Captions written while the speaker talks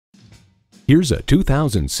Here's a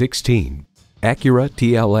 2016 Acura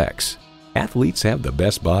TLX. Athletes have the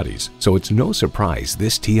best bodies, so it's no surprise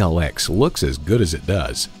this TLX looks as good as it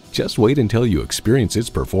does. Just wait until you experience its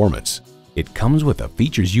performance. It comes with the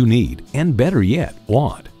features you need, and better yet,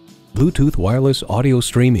 want. Bluetooth wireless audio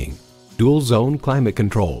streaming, dual zone climate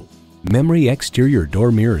control, memory exterior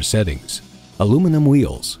door mirror settings, aluminum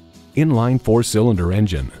wheels, inline 4-cylinder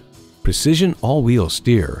engine, precision all-wheel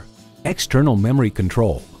steer, external memory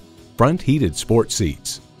control, front heated sport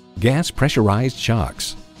seats, gas pressurized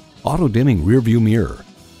shocks, auto-dimming rearview mirror,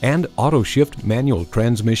 and auto-shift manual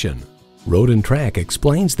transmission. Road & Track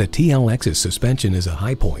explains that TLX's suspension is a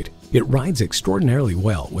high point. It rides extraordinarily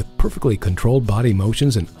well with perfectly controlled body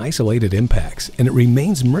motions and isolated impacts, and it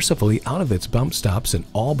remains mercifully out of its bump stops in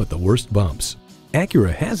all but the worst bumps.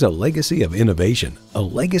 Acura has a legacy of innovation, a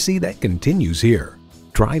legacy that continues here.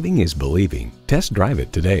 Driving is believing. Test drive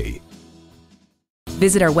it today.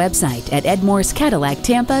 Visit our website at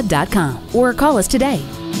edmorsecadillactampa.com or call us today.